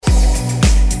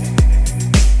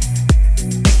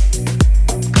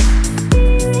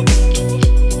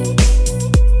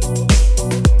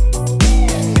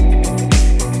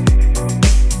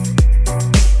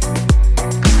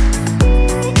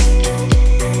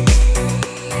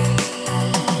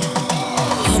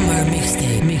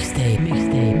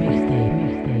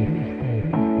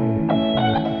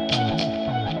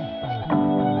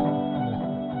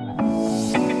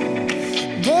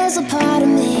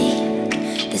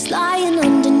lying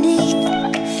underneath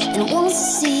and wants to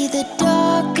see the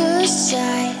darker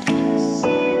side.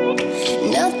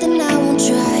 Nothing I won't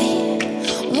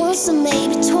try. Once or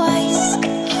maybe twice.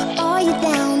 Are you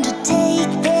down to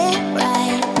take that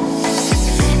ride?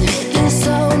 Living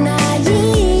so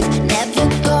naive, never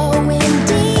going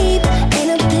deep in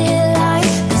a pill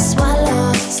like the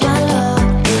swallow, swallow,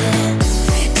 yeah.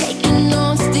 Taking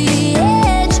off the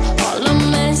edge, all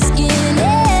I'm asking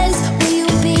is, will you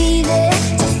be there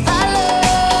to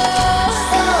follow?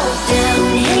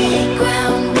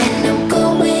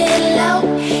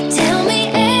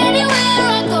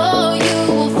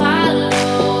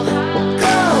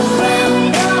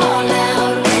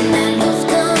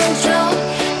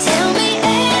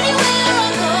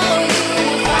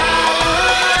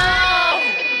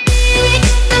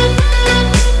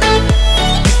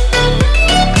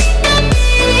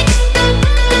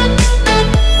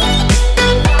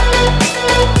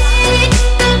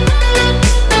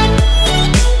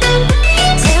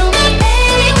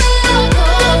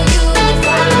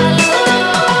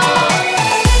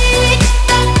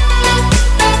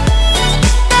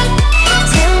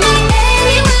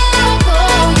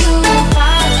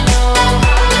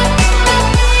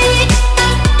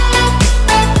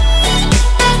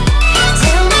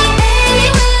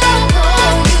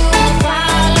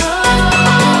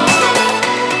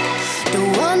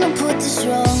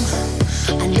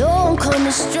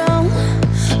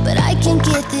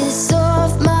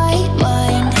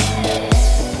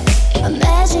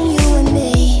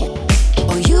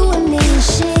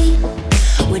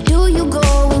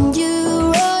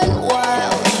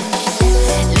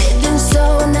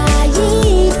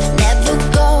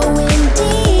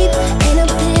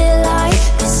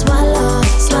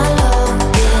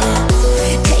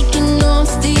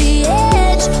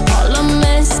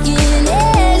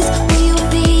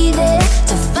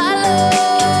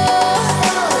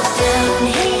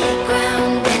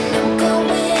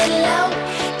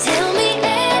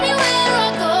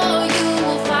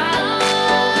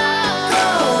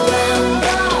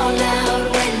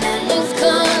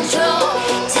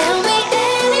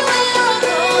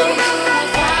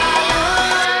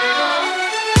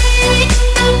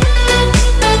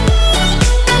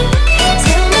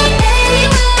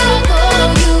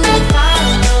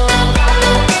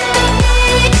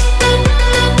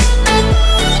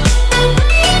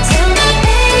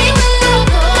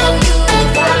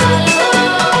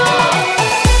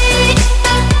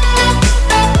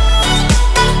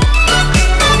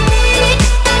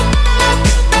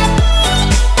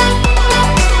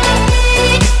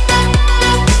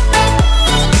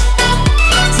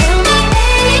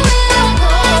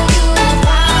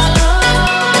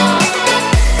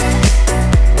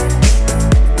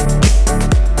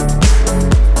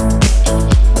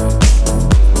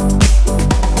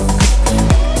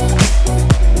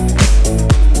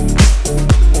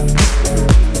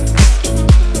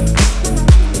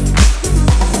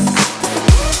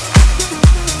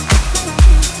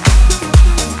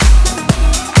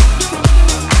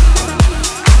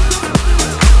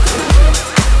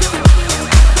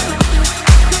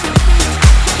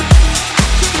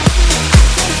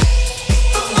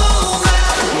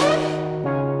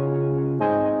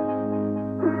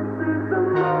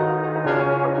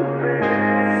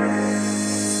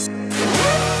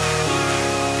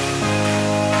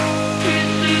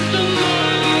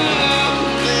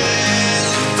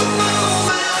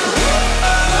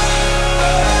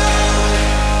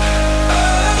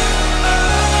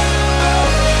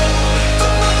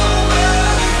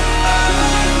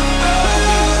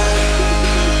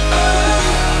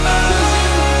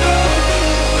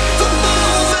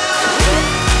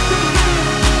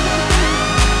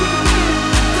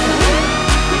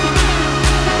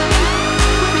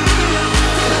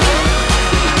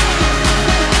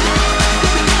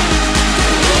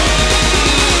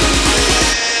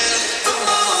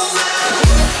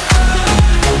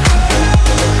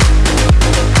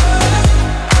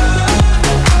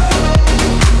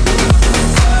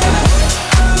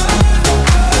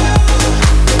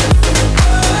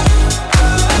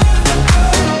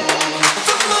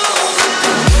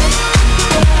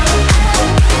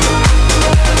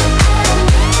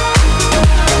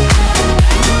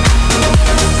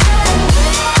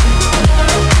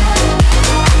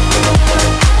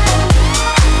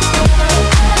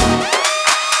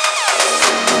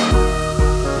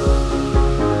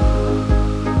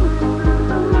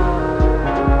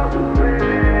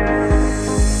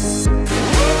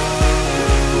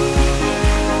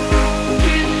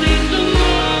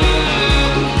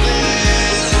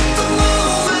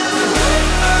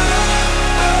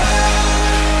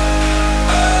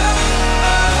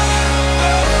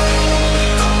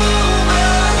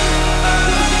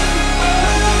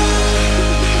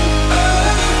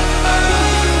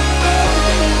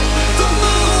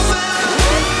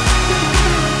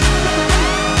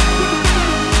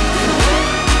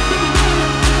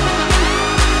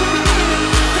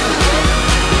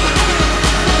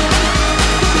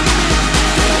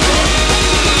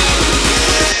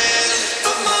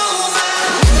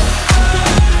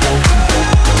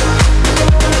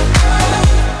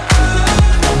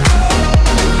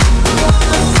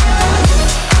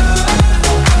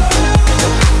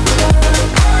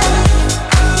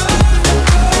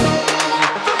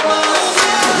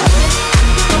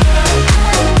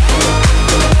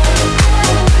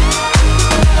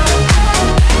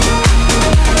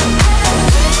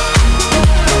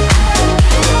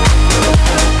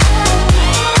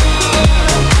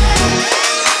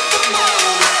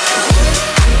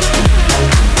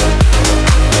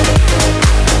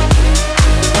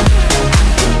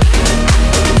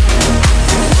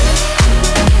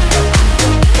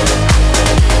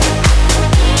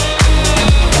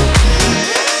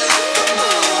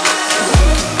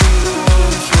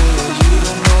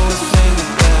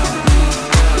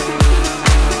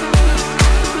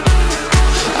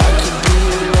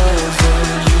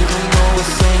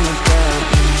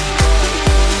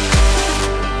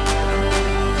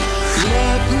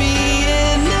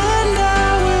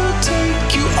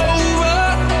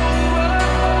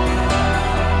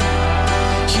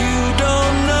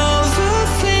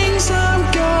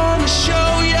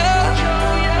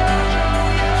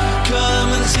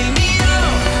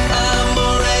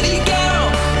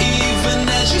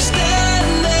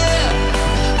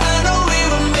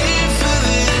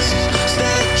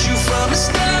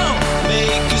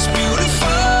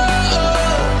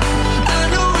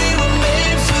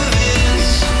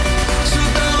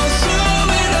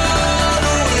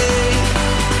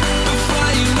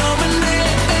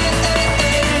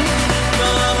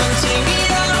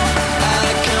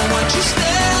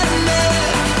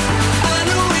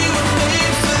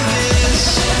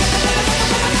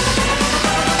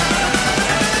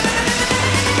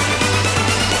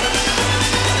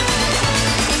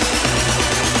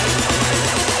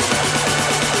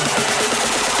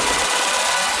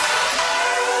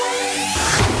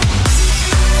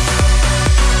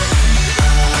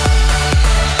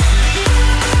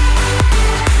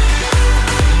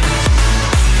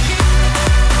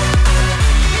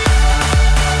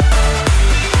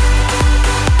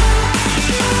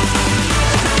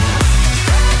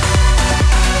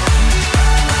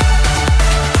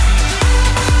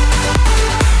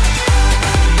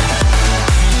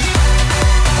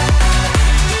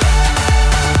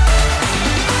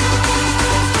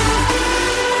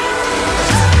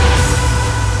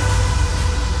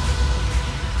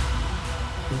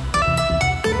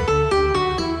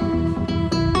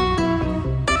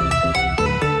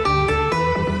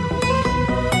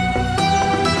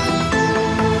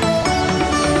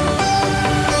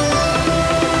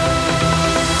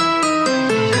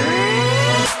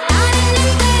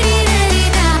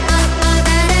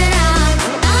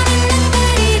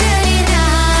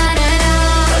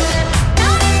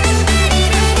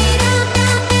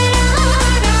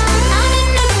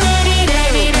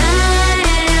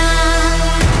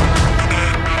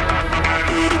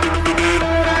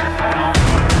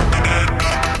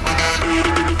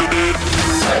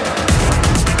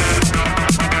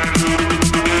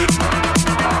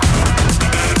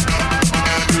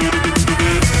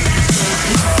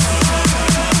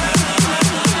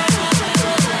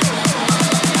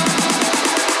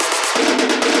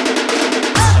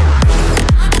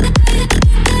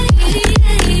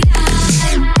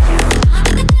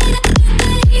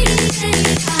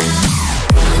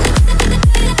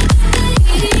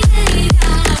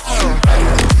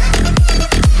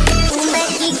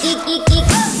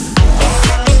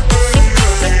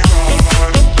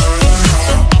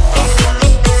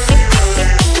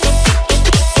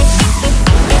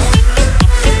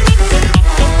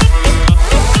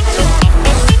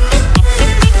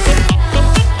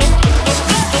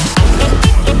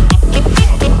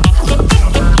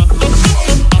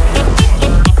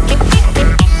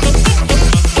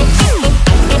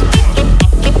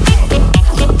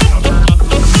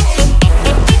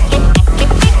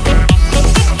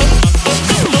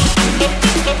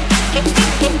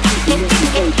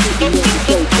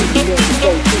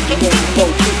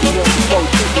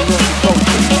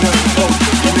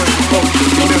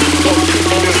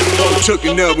 Took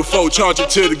an L before, charge it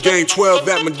to the game. 12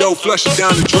 at my door, flush it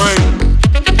down the drain.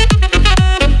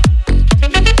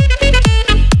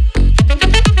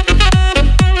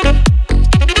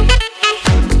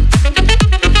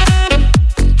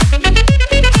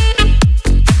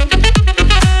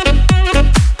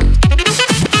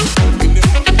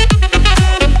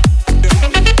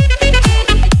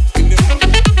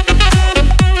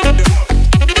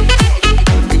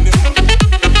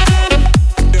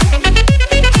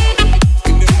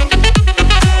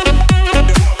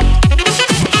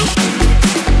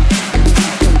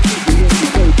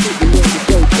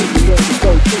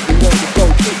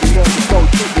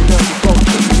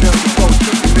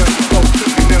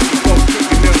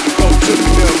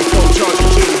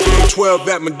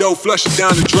 At my door, flush it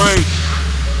down the drain.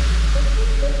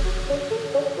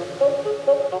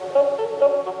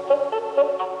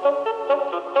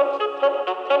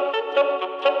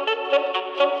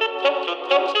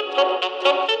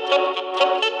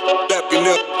 Backing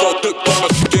up, fucked up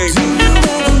the game. Do you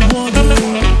ever wonder,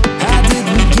 how did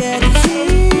we get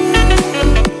here?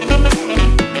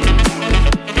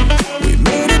 We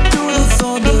made it through the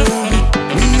thunder,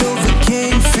 we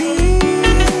overcame fear.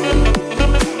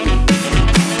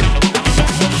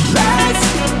 Life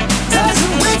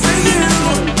doesn't wait for you.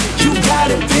 You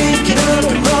gotta pick it up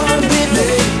and run with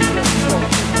it.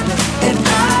 And I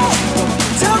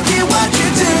don't care what you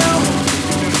do,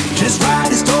 just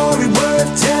write a story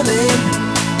worth telling.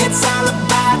 It's all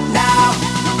about now,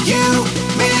 you,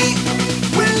 me,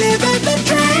 we're living the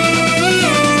dream.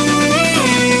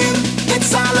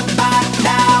 It's all about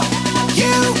now,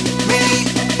 you, me,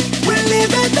 we're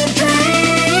living the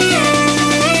dream.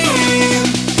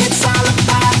 It's all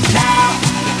about now.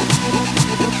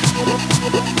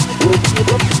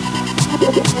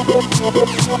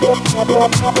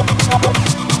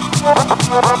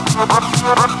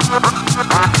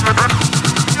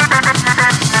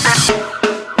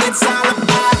 It's all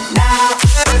about now.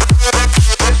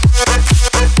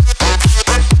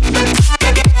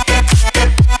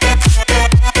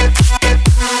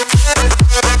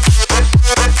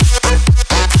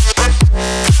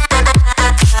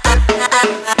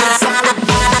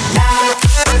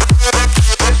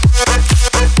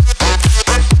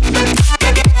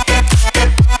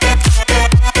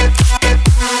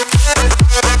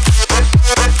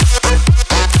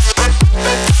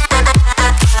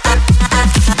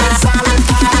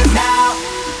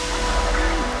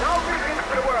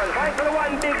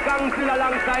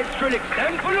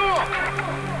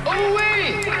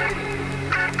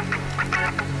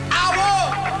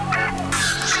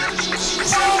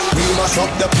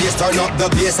 Turn up the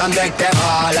bass and make them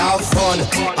all have fun.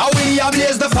 How we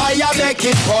ablaze the fire, make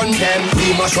it fun. Them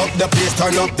we mash up the place,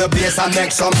 turn up the bass and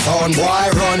make some sound. Boy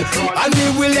run, and we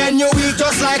will end your week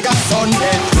just like a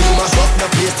Sunday. We mash up the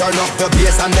place, turn up the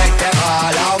bass and make them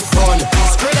all have fun.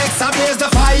 Skrillex ablaze the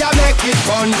fire, make it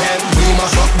fun. Them we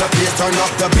mash up the place, turn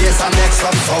up the bass and make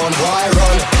some sound. Boy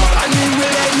run, and we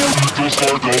will end your week just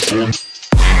like a Sunday.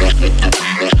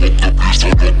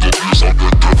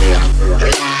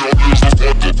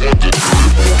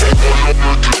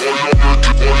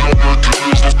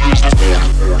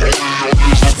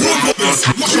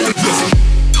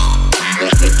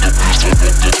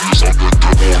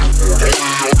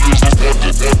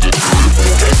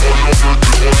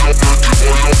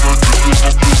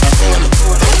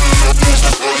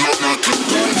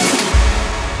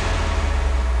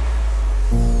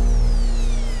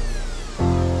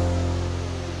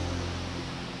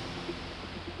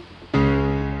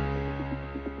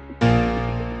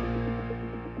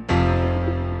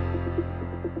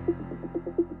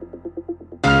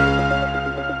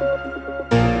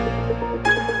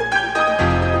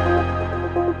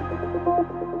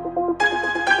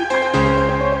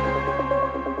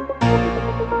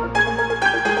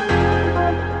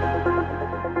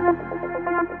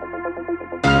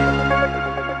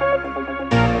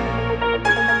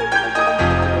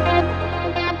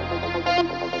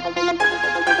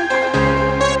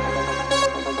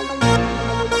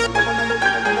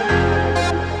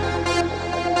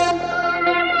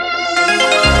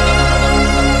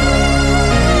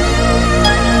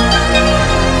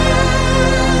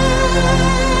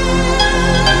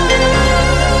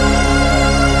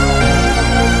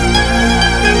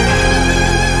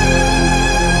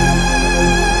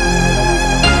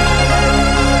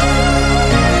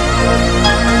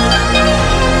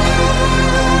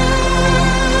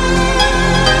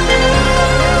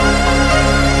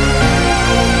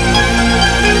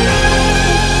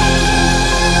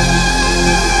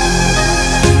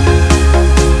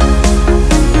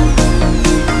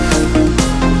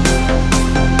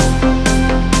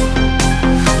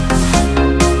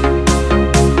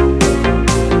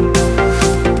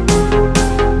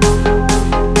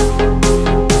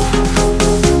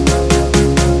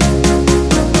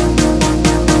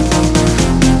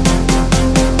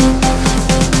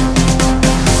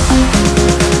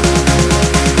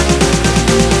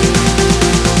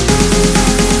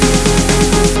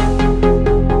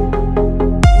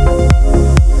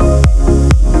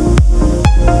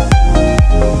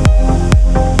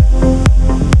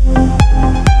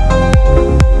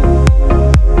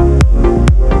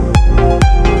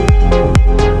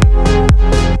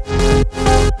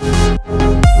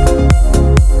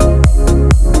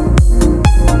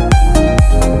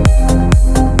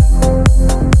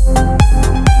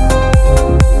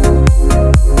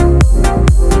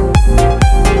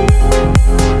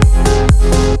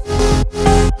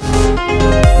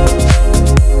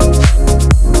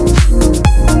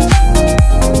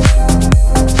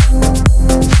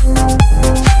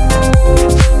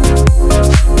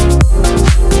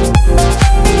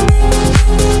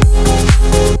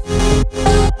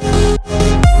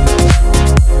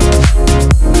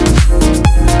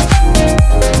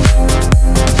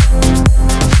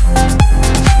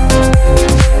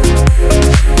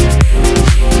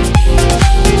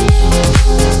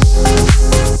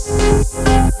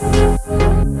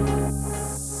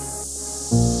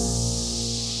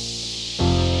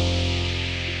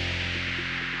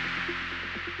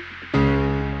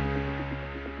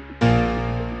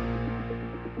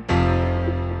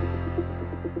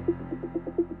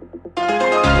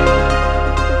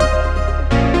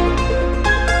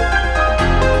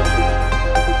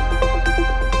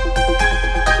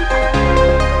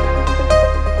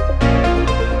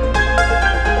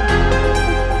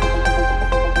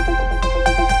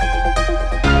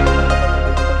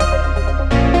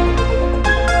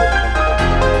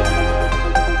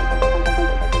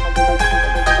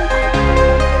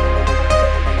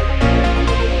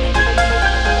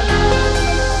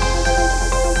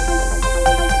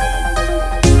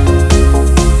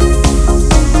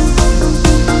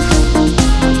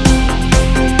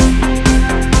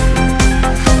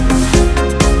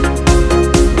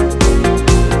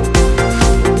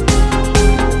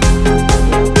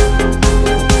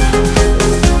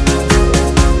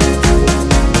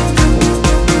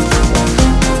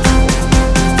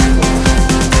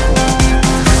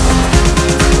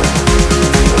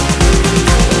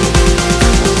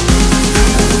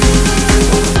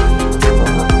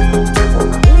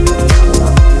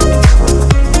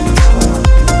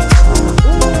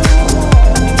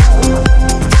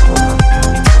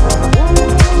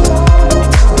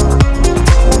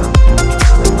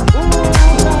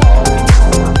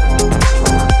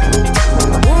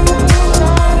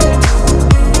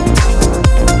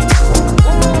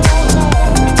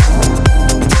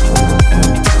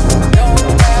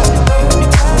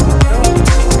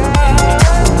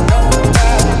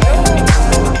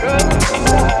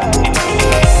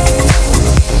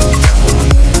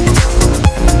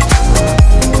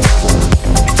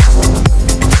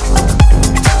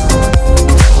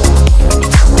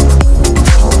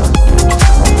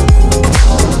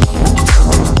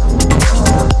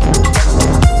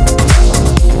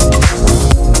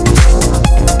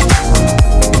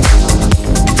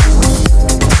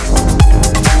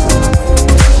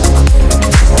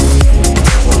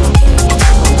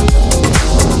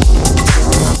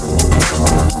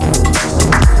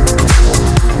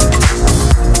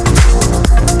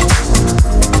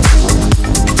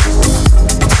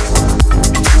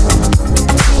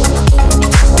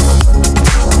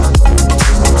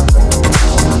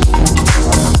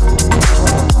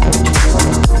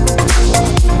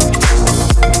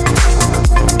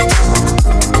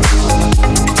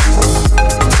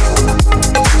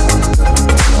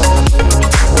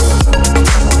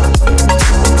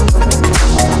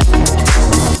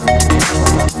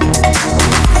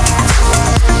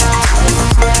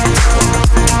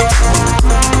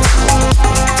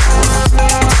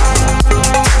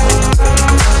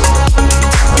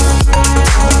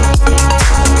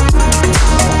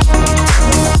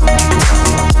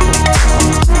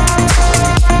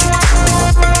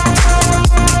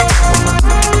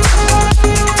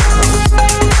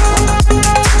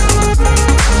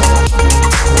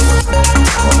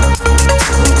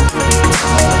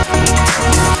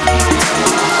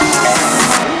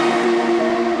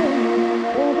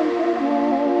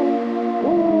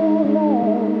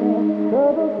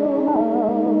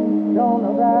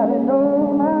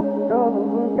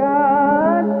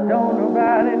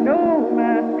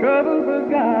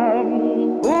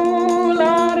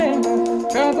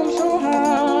 so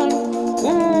hard,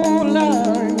 ooh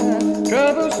Lord, my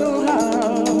trouble so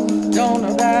hard. Don't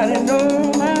nobody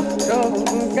know my trouble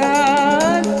but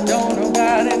God. Don't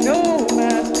nobody know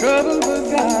my trouble but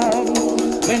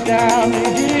God. Went down the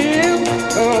hill,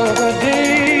 oh